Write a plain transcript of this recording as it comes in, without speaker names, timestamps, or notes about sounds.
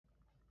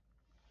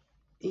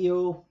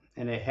Yo,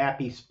 and a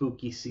happy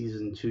spooky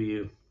season to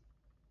you.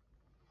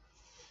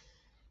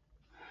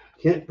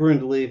 Kent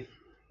Brindley,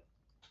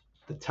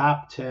 the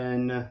top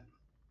 10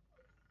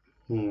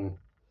 hmm,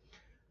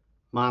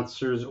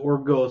 monsters or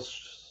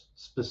ghosts,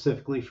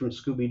 specifically from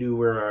Scooby-Doo,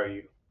 Where Are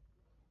You?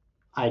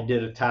 I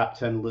did a top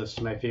 10 list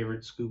of my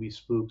favorite Scooby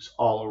spooks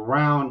all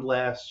around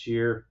last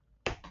year.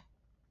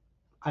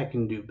 I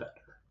can do better.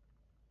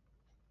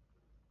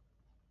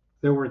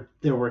 There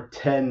were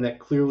 10 that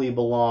clearly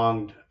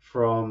belonged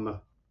from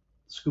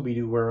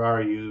Scooby-Doo, Where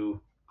Are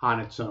You on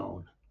its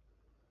own.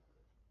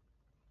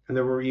 And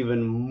there were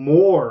even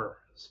more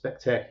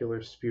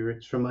spectacular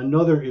spirits from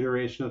another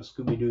iteration of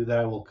Scooby-Doo that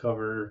I will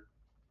cover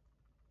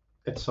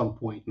at some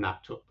point in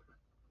October.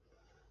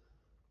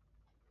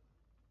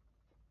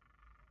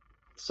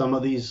 Some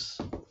of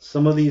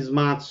these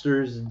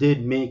monsters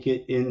did make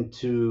it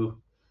into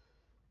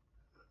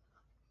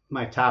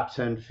my top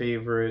 10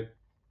 favorite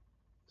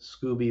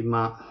Scooby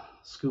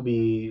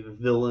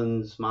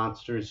villains,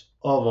 monsters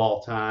of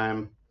all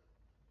time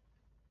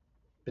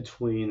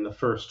between the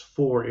first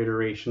four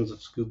iterations of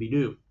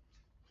Scooby-Doo.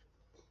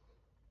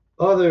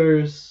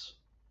 Others,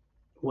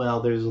 well,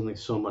 there's only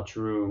so much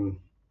room,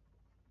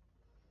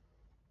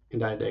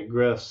 and I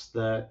digress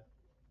that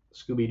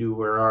Scooby-Doo,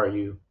 Where Are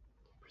You?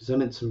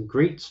 Presented some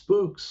great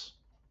spooks.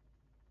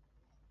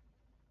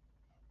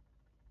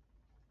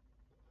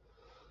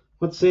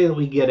 Let's say that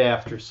we get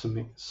after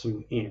some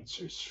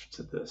answers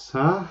to this,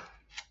 huh?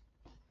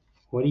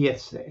 What do you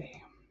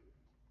say?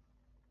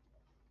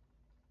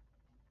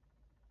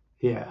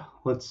 Yeah,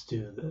 let's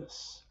do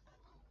this.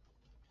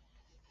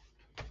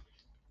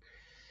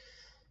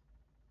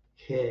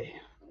 Okay.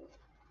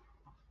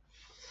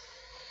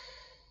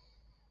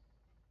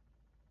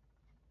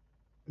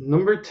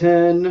 Number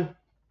 10,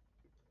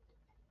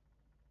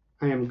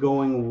 I am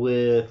going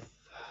with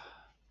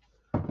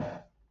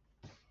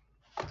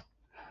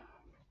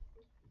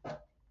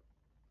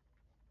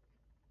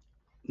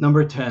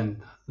number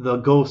 10, the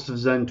Ghost of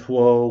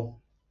Zen-Tuo,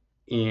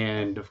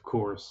 and of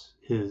course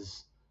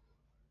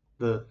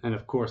the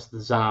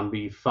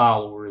zombie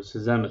followers,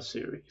 his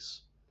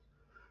emissaries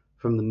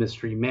from the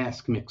Mystery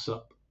Mask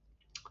mix-up.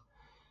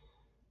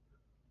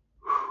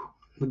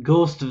 The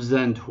Ghost of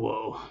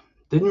Zen-Tuo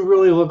didn't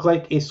really look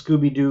like a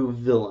Scooby-Doo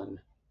villain.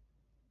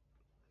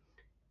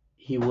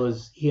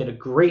 He had a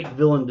great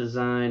villain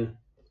design.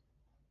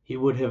 He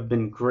would have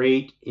been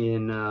great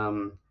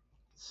in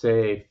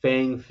say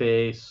Fang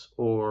Face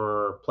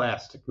or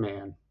Plastic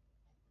Man.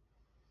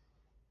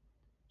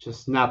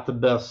 Just not the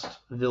best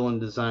villain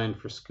design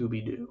for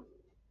Scooby-Doo.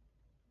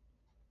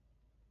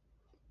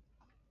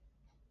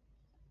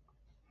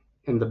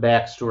 And the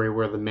backstory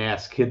where the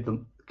mask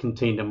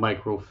contained a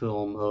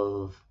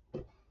microfilm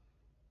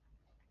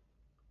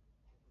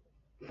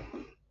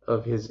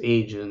of his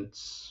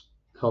agents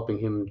helping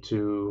him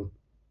to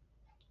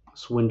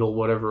swindle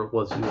whatever it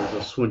was he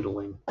was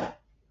swindling.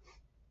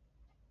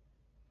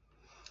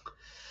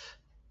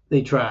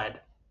 They tried.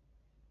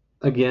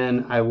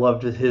 Again, I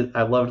loved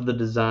the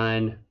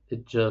design.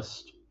 It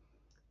just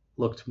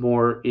looked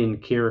more in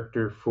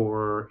character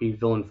for a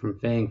villain from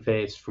Fang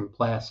Face, from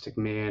Plastic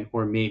Man,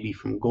 or maybe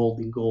from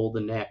Goldie Gold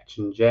and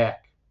Action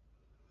Jack.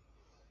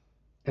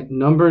 At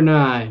number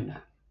 9,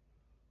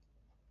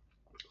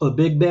 a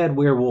big bad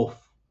werewolf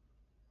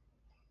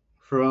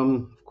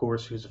from, of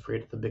course, Who's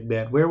Afraid of the Big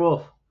Bad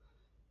Werewolf?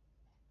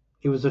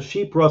 He was a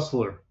sheep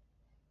rustler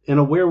in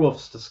a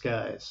werewolf's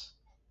disguise.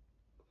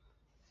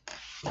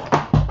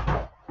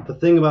 The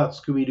thing about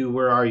Scooby-Doo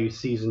Where Are You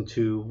Season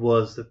 2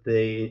 was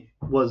the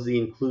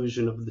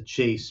inclusion of the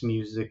chase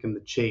music and the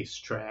chase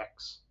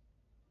tracks.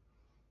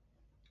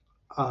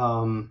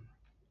 The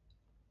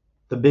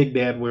Big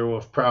Bad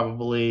Werewolf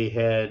probably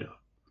had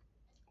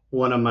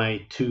one of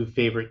my 2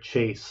 favorite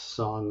chase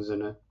songs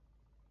in it.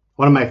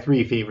 One of my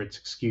 3 favorites,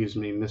 excuse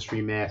me.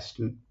 Mystery Mask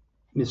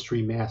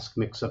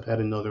Mix-Up had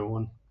another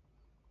one.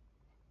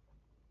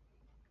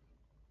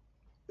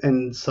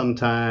 And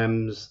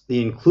sometimes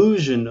the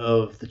inclusion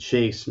of the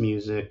chase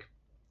music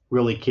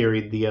really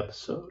carried the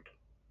episode.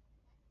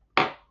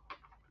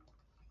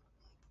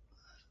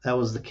 That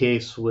was the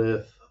case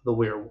with the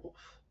werewolf.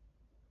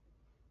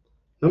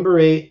 Number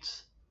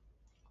 8,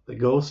 the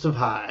Ghost of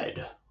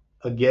Hyde.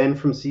 Again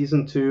from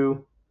season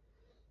 2.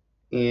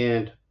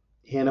 And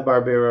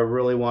Hanna-Barbera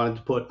really wanted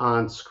to put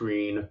on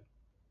screen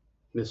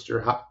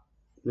Mr.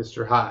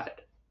 Hyde.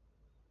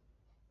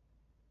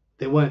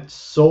 They went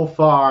so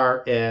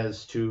far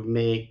as to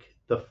make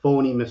the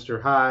phony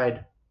Mr.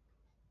 Hyde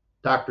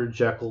Dr.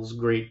 Jekyll's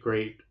great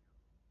grandson.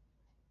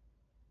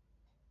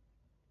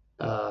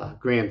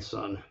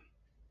 I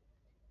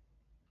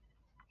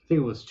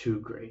think it was 2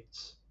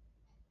 greats.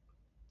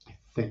 I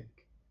think.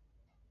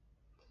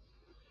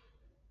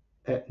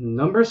 At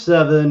number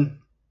 7,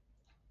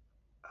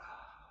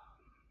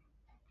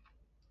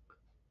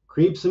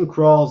 Creeps and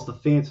Crawls, the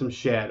Phantom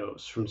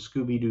Shadows from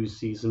Scooby-Doo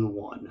Season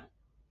 1.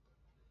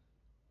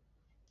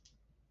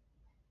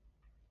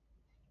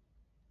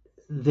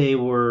 They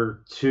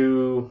were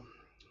two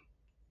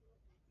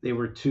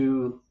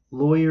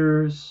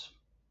lawyers,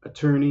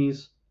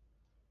 attorneys,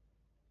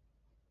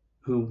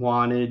 who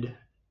wanted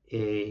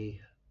a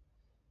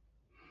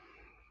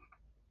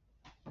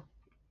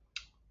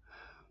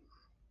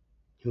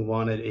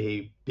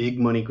big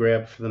money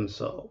grab for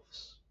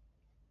themselves.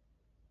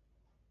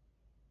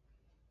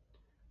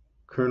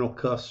 Colonel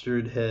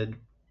Custard had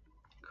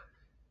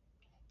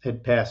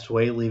passed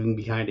away, leaving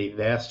behind a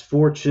vast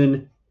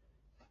fortune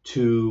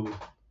to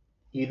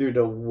either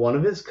to one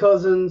of his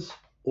cousins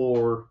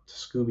or to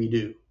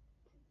Scooby-Doo,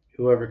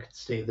 whoever could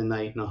stay the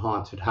night in a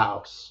haunted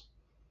house.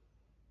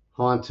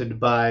 Haunted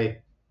by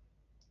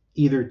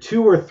either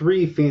 2 or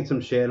 3 phantom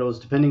shadows,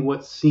 depending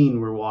what scene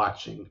we're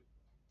watching.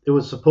 It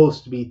was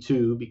supposed to be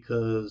 2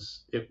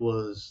 because it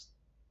was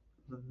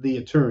the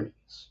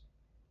attorneys.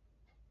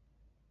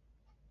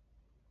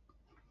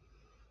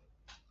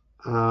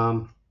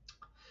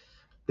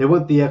 They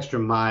went the extra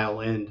mile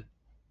and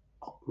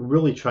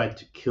really tried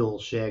to kill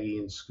Shaggy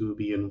and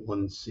Scooby in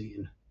one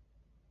scene.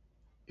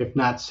 If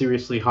not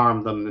seriously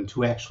harm them, then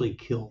to actually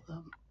kill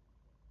them.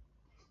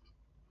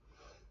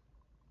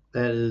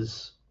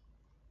 That's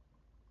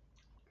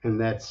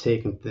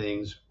taken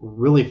things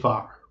really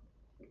far.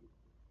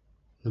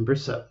 Number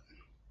 7.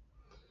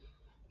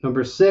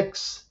 Number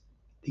 6,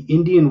 the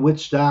Indian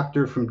witch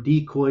doctor from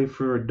Decoy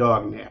for a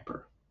Dog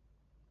Napper.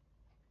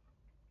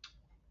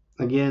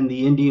 Again,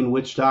 the Indian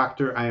witch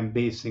doctor I am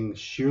basing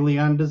sheerly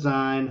on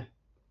design.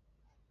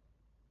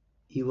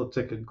 He looked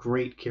like a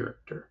great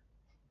character.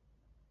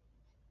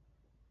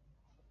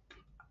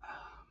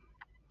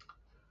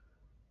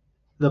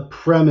 The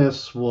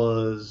premise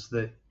was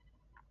that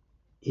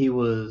he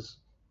was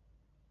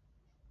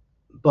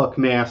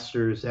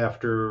Buckmasters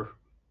after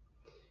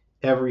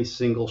every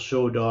single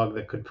show dog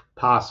that could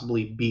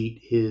possibly beat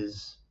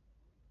his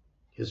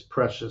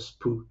precious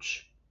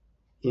pooch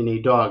in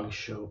a dog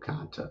show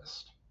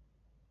contest.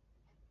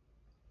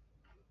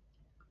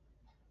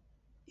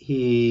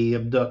 He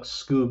abducts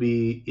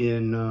Scooby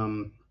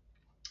in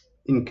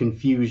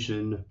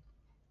confusion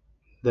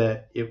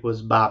that it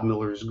was Bob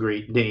Miller's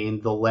Great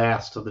Dane, the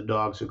last of the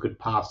dogs who could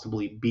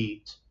possibly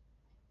beat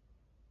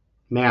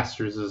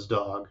Masters'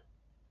 dog.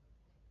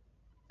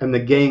 And the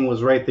gang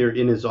was right there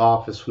in his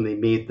office when they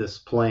made this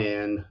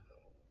plan,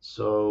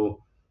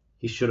 so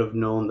he should have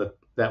known that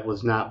that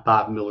was not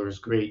Bob Miller's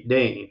Great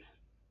Dane.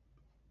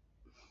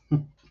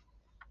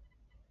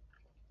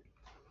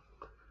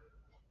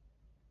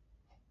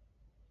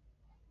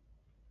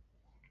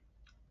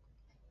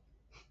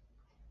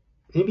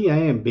 Maybe I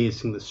am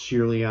basing this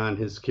sheerly on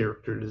his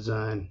character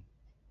design,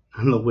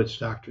 on the Witch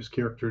Doctor's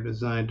character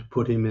design, to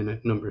put him in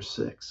at number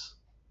 6.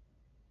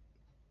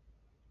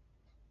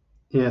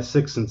 Yeah,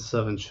 6 and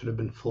 7 should have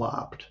been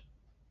flopped.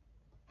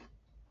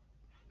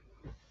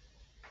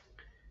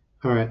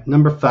 All right,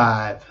 number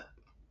 5,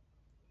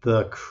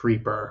 the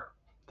Creeper,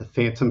 the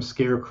Phantom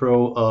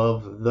Scarecrow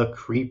of the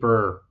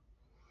Creeper.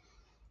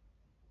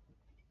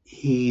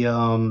 He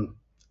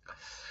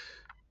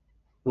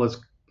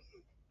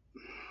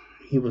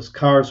was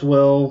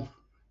Carswell,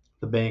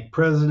 the bank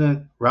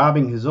president,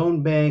 robbing his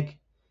own bank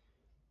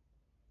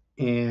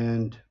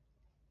and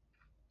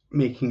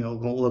making it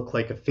look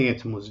like a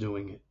phantom was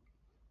doing it.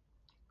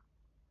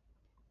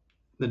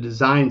 The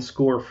design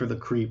score for the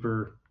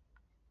Creeper,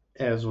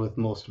 as with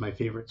most of my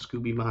favorite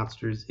Scooby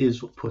monsters,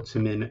 is what puts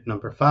him in at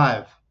number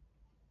 5.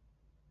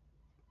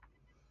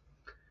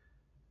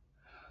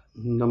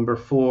 Number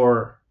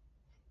 4.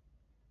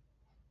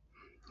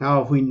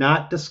 Now, have we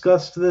not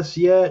discussed this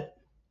yet?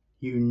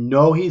 You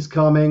know he's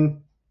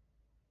coming,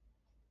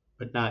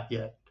 but not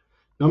yet.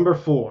 Number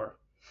 4.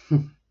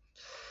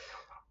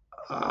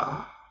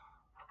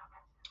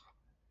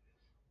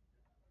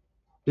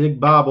 Big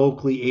Bob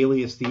Oakley,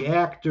 alias the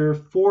actor,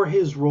 for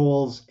his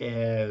roles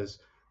as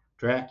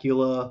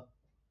Dracula,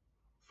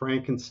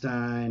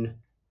 Frankenstein,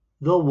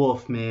 the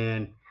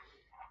Wolfman,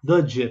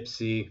 the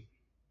Gypsy.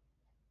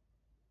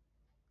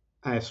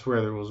 I swear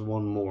there was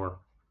one more.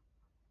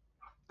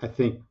 I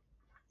think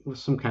it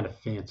was some kind of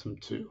phantom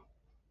too.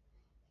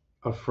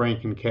 Of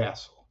Franken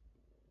Castle.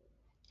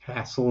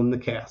 Hassle in the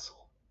Castle.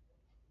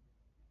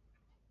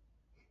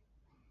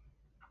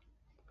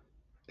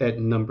 At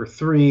number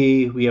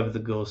 3, we have the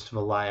ghost of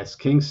Elias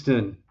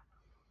Kingston.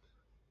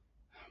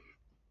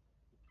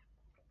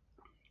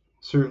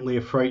 Certainly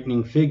a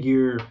frightening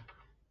figure.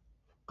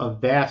 A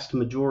vast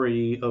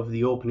majority of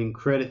the opening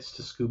credits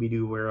to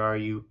Scooby-Doo, Where Are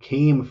You?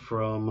 Came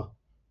from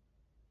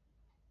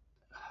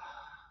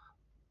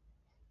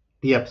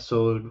the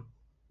episode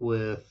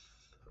with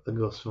the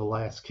ghost of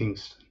Elias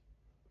Kingston.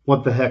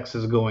 What the heck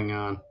is going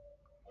on?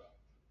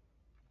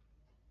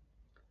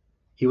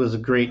 He was a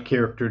great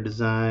character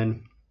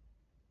design.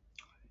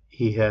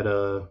 He had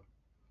a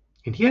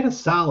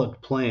solid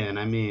plan.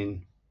 I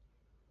mean,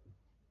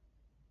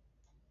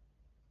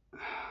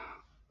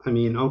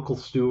 Uncle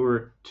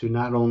Stuart, to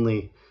not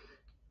only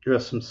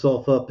dress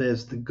himself up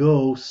as the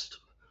ghost,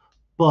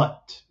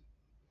 but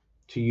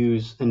to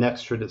use an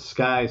extra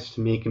disguise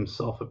to make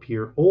himself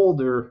appear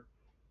older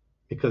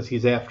because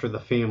he's after the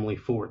family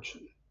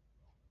fortune.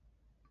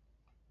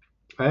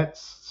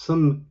 That's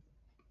some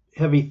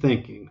heavy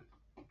thinking.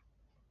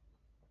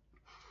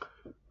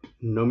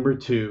 Number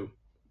 2,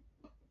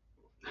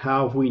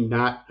 How have we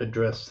not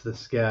addressed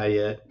this guy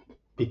yet?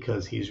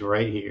 Because he's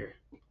right here.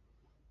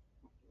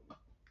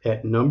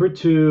 At number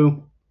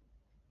 2,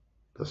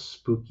 the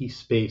spooky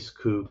space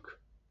kook.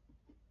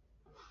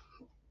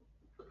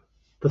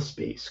 The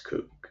space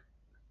kook.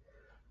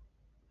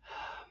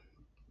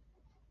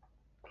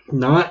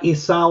 Not a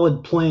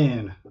solid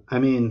plan. I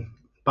mean,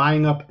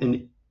 buying up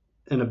an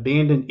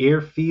abandoned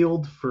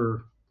airfield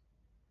for,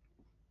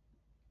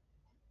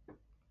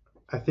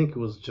 I think it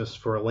was just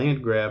for a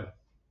land grab.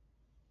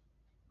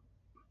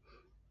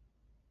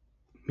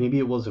 Maybe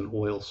it was an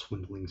oil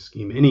swindling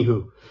scheme.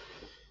 Anywho,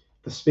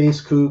 the space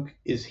kook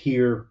is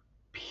here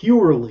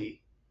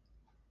purely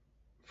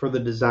for the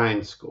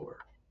design score.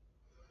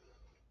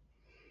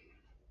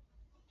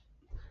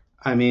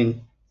 I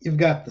mean, you've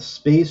got the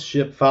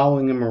spaceship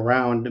following him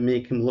around to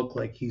make him look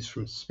like he's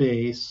from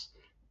space.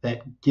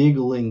 That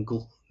giggling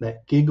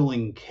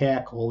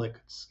cackle that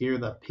could scare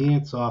the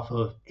pants off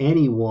of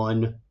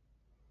anyone.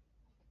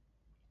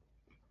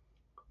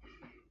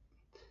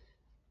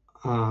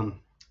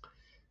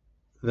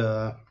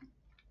 The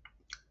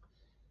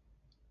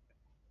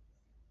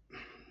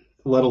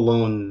let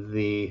alone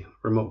the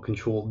remote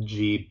controlled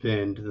Jeep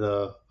and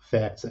the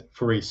fact that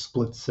for a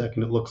split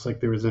second it looks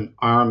like there was an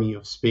army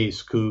of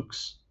space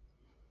kooks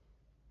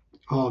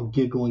all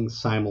giggling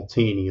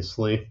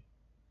simultaneously.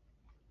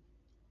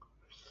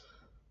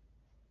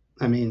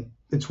 I mean,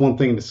 it's one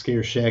thing to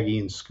scare Shaggy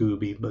and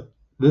Scooby, but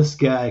this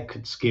guy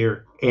could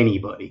scare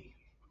anybody.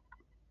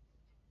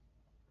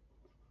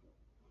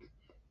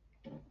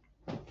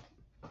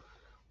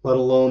 Let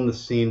alone the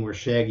scene where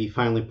Shaggy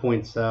finally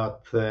points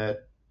out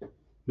that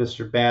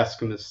Mr.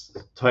 Bascom is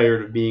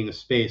tired of being a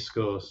space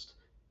ghost.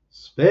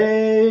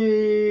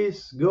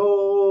 Space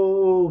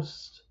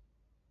ghost!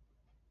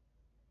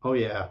 Oh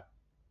yeah,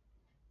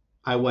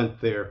 I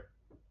went there.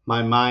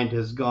 My mind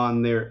has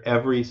gone there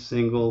every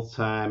single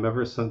time,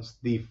 ever since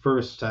the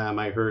first time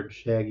I heard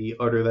Shaggy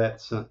utter that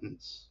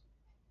sentence.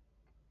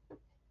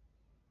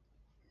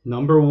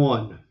 Number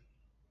one,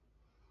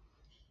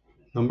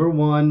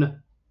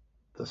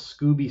 the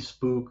Scooby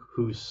spook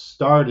who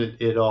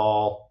started it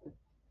all,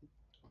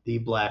 the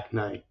Black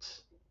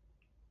Knight.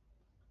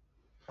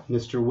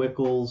 Mr.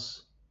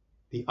 Wickles,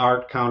 the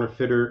art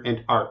counterfeiter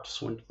and art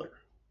swindler.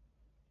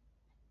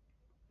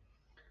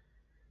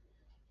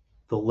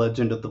 The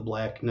legend of the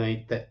Black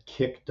Knight that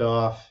kicked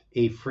off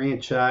a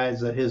franchise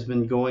that has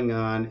been going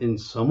on in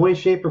some way,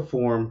 shape, or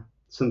form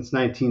since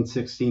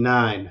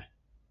 1969.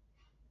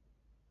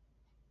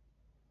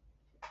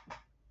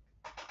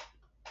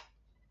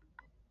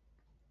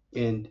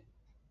 And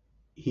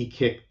he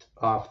kicked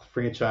off the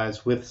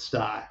franchise with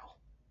style.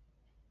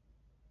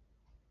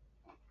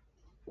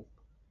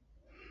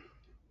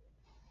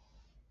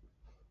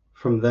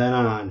 From then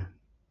on,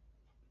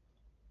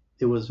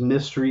 it was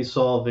mystery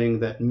solving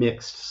that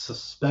mixed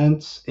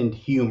suspense and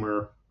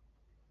humor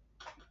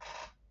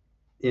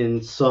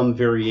in some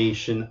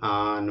variation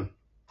on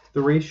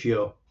the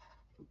ratio.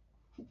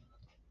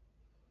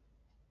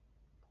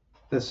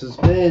 This has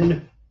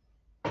been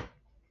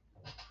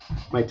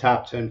my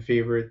top 10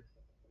 favorite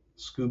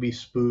Scooby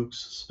spooks,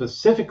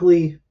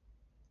 specifically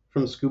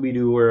from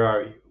Scooby-Doo, Where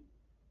Are You?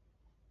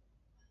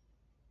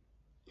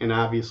 And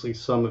obviously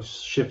some have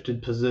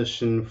shifted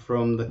position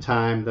from the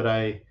time that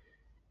I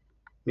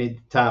made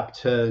the top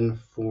 10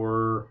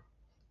 for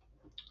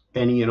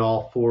any and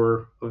all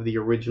 4 of the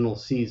original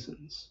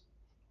seasons.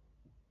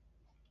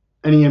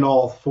 Any and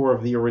all 4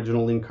 of the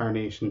original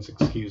incarnations,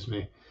 excuse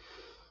me.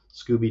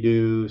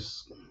 Scooby-Doo,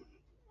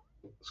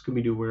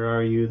 Where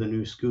Are You? The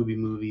new Scooby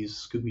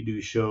movies,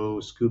 Scooby-Doo show,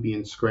 Scooby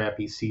and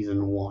Scrappy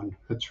season 1.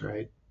 That's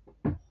right.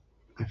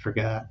 I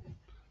forgot.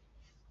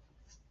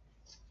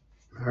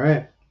 All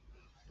right.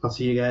 I'll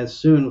see you guys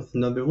soon with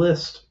another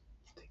list.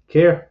 Take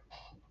care.